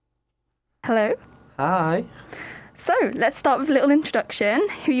Hello. Hi. So, let's start with a little introduction.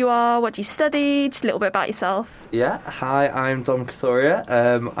 Who you are, what you study, just a little bit about yourself. Yeah, hi, I'm Dom Casoria.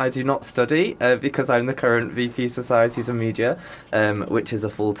 I do not study because I'm the current VP Societies and Media, which is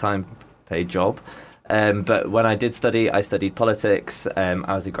a full-time paid job. But when I did study, I studied politics. I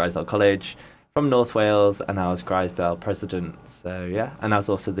was at Grisdale College from North Wales, and I was Grisdale president. So, yeah, and I was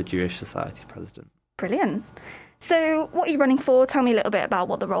also the Jewish Society president. Brilliant. So, what are you running for? Tell me a little bit about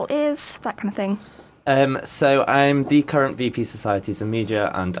what the role is, that kind of thing. So I'm the current VP Societies and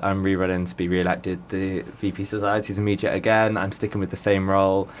Media, and I'm rerunning to be re-elected the VP Societies and Media again. I'm sticking with the same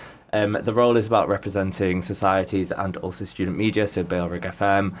role. The role is about representing societies and also student media, so Bailrig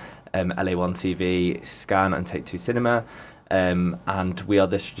FM, LA1 TV, Scan and Take Two Cinema. And we are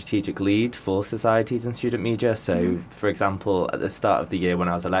the strategic lead for societies and student media. So, for example, at the start of the year when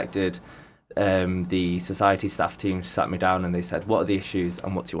I was elected, the society staff team sat me down and they said, what are the issues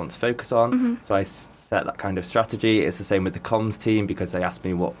and what do you want to focus on? So I set that kind of strategy. It's the same with the comms team because they asked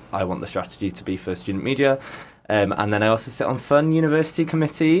me what I want the strategy to be for student media. And then I also sit on fun university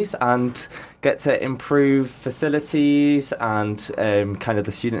committees and get to improve facilities and kind of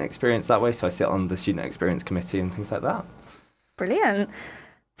the student experience that way. So I sit on the student experience committee and things like that. Brilliant.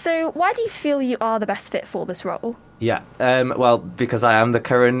 So, why do you feel you are the best fit for this role? Yeah, well, because I am the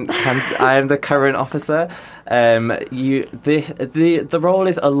current officer. The role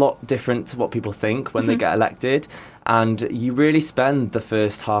is a lot different to what people think when they get elected, and you really spend the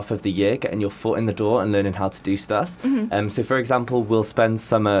first half of the year getting your foot in the door and learning how to do stuff. So, for example, we'll spend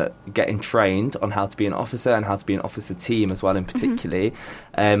summer getting trained on how to be an officer and how to be an officer team as well, in particularly.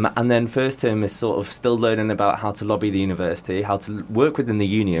 And then first term is sort of still learning about how to lobby the university, how to work within the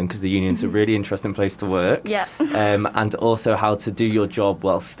union, because the union's a really interesting place to work. Yeah. And also how to do your job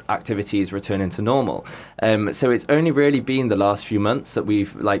whilst activities returning to normal. So it's only really been the last few months that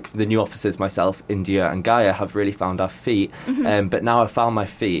we've, like the new officers, myself, India and Gaia, have really found our feet. But now I've found my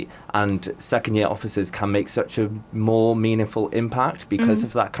feet, and second year officers can make such a more meaningful impact because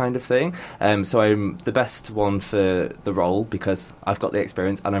of that kind of thing. So I'm the best one for the role because I've got the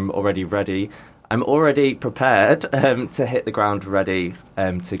experience and I'm already ready. I'm already prepared to hit the ground ready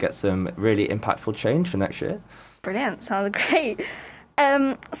to get some really impactful change for next year. Brilliant. Sounds great.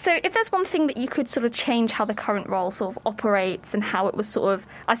 So if there's one thing that you could sort of change how the current role sort of operates and how it was sort of,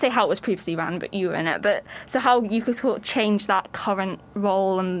 I say how it was previously ran, but you were in it, but so how you could sort of change that current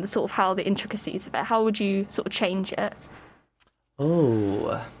role and sort of how the intricacies of it, how would you sort of change it?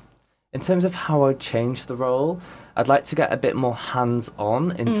 Oh, in terms of how I'd change the role, I'd like to get a bit more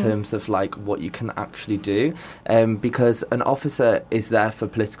hands-on in terms of like what you can actually do, because an officer is there for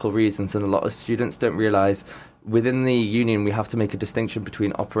political reasons, and a lot of students don't realise within the union we have to make a distinction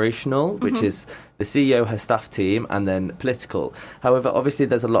between operational, which is the CEO, her staff team, and then political. However, obviously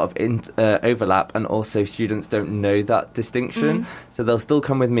there's a lot of overlap, and also students don't know that distinction. So they'll still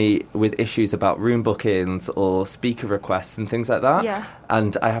come with me with issues about room bookings or speaker requests and things like that. Yeah.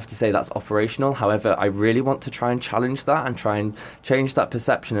 And I have to say that's operational. However, I really want to try and challenge that and try and change that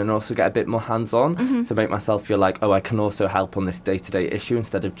perception and also get a bit more hands-on to make myself feel like, oh, I can also help on this day-to-day issue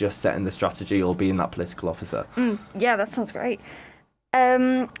instead of just setting the strategy or being that political officer. Yeah, that sounds great.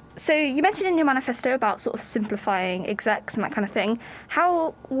 So you mentioned in your manifesto about sort of simplifying execs and that kind of thing.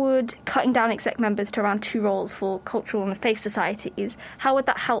 How would cutting down exec members to around 2 roles for cultural and faith societies, how would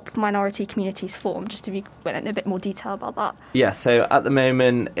that help minority communities form? Just if you went in a bit more detail about that. Yeah, so at the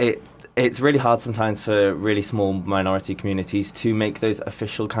moment it's really hard sometimes for really small minority communities to make those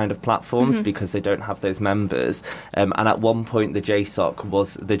official kind of platforms because they don't have those members. And at one point the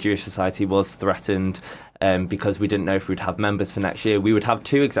the Jewish Society was threatened because we didn't know if we'd have members for next year. We would have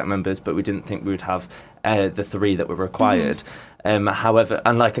 2 exec members, but we didn't think we would have the 3 that were required. However,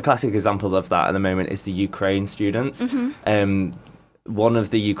 and like a classic example of that at the moment is the Ukraine students. One of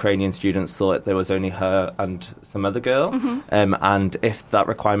the Ukrainian students thought there was only her and some other girl, and if that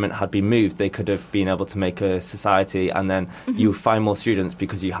requirement had been moved, they could have been able to make a society, and then you find more students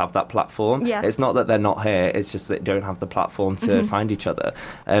because you have that platform. Yeah. It's not that they're not here, it's just that they don't have the platform to find each other.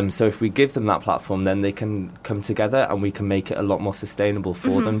 So if we give them that platform, then they can come together and we can make it a lot more sustainable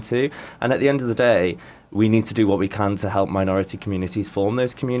for them too. And at the end of the day, we need to do what we can to help minority communities form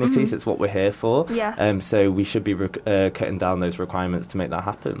those communities. It's what we're here for. Yeah. So we should be cutting down those requirements to make that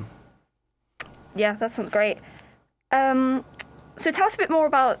happen. Yeah, that sounds great. So tell us a bit more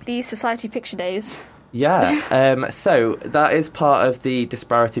about the Society Picture Days. Yeah, so that is part of the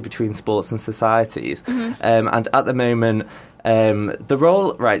disparity between sports and societies. And at the moment, The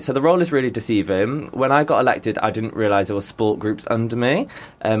role, right, so the role is really deceiving. When I got elected, I didn't realise there were sport groups under me.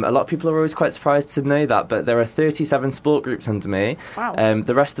 A lot of people are always quite surprised to know that, but there are 37 sport groups under me. Wow.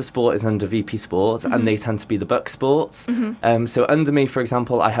 The rest of sport is under VP Sport, and they tend to be the buck sports. So under me, for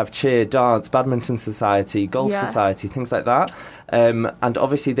example, I have cheer, dance, badminton society, golf society, things like that. And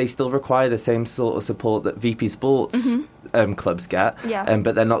obviously they still require the same sort of support that VP Sports clubs get,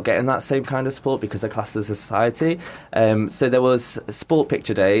 but they're not getting that same kind of support because they're classed as a society. So there was sport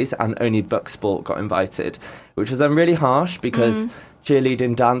picture days and only buck sport got invited, which was then really harsh because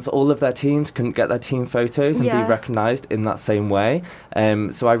cheerleading, dance, all of their teams couldn't get their team photos and be recognised in that same way.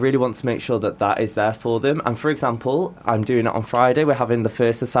 So I really want to make sure that that is there for them. And for example, I'm doing it on Friday. We're having the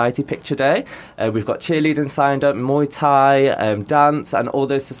first society picture day. We've got cheerleading signed up, Muay Thai, dance, and all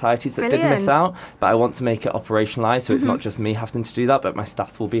those societies that did miss out. But I want to make it operationalised, so it's not just me having to do that, but my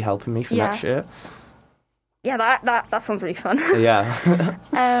staff will be helping me for next year. Yeah, that sounds really fun. Yeah.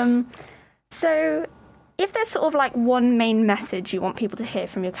 So if there's sort of like one main message you want people to hear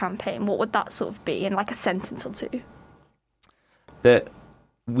from your campaign, what would that sort of be in like a sentence or two? That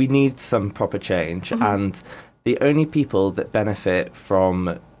we need some proper change, and the only people that benefit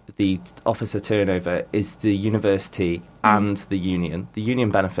from the officer turnover is the university and the union. The union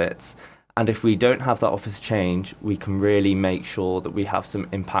benefits. And if we don't have that officer change, we can really make sure that we have some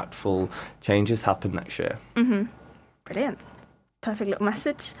impactful changes happen next year. Brilliant. Perfect little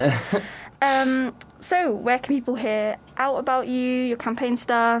message. So where can people hear out about you, your campaign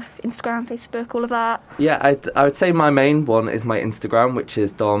stuff, Instagram, Facebook, all of that? Yeah, I would say my main one is my Instagram, which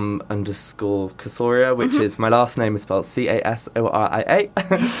is Dom_Casoria, which is my last name is spelled Casoria.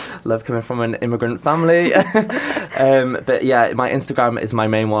 Love coming from an immigrant family. But yeah, my Instagram is my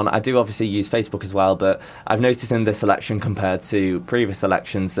main one. I do obviously use Facebook as well, but I've noticed in this election compared to previous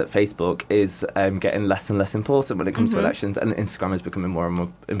elections that Facebook is getting less and less important when it comes to elections, and Instagram is becoming more and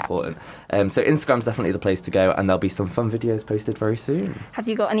more important. So Instagram's definitely the place to go, and there'll be some fun videos posted very soon. Have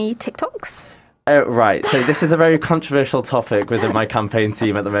you got any TikToks? Right, so this is a very controversial topic within my campaign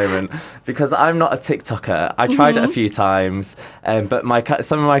team at the moment, because I'm not a TikToker. I tried it a few times, but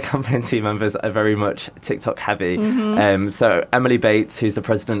some of my campaign team members are very much TikTok heavy. So Emily Bates, who's the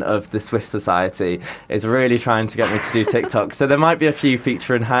president of the Swift Society, is really trying to get me to do TikTok. So there might be a few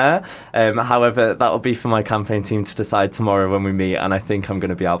featuring her. However, that will be for my campaign team to decide tomorrow when we meet, and I think I'm going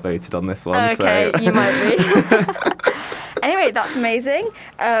to be outvoted on this one. Okay, so. You might be. Anyway, that's amazing.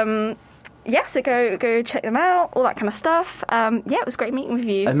 Yeah, so go check them out, all that kind of stuff. Yeah, it was great meeting with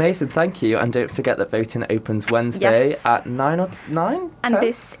you. Amazing, thank you. And don't forget that voting opens Wednesday at 9 or 9? And 10?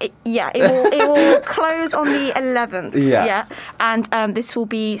 It will close on the 11th. Yeah. And this will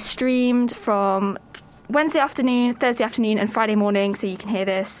be streamed from Wednesday afternoon, Thursday afternoon, and Friday morning, so you can hear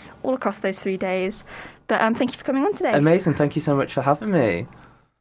this all across those 3 days. But thank you for coming on today. Amazing, thank you so much for having me.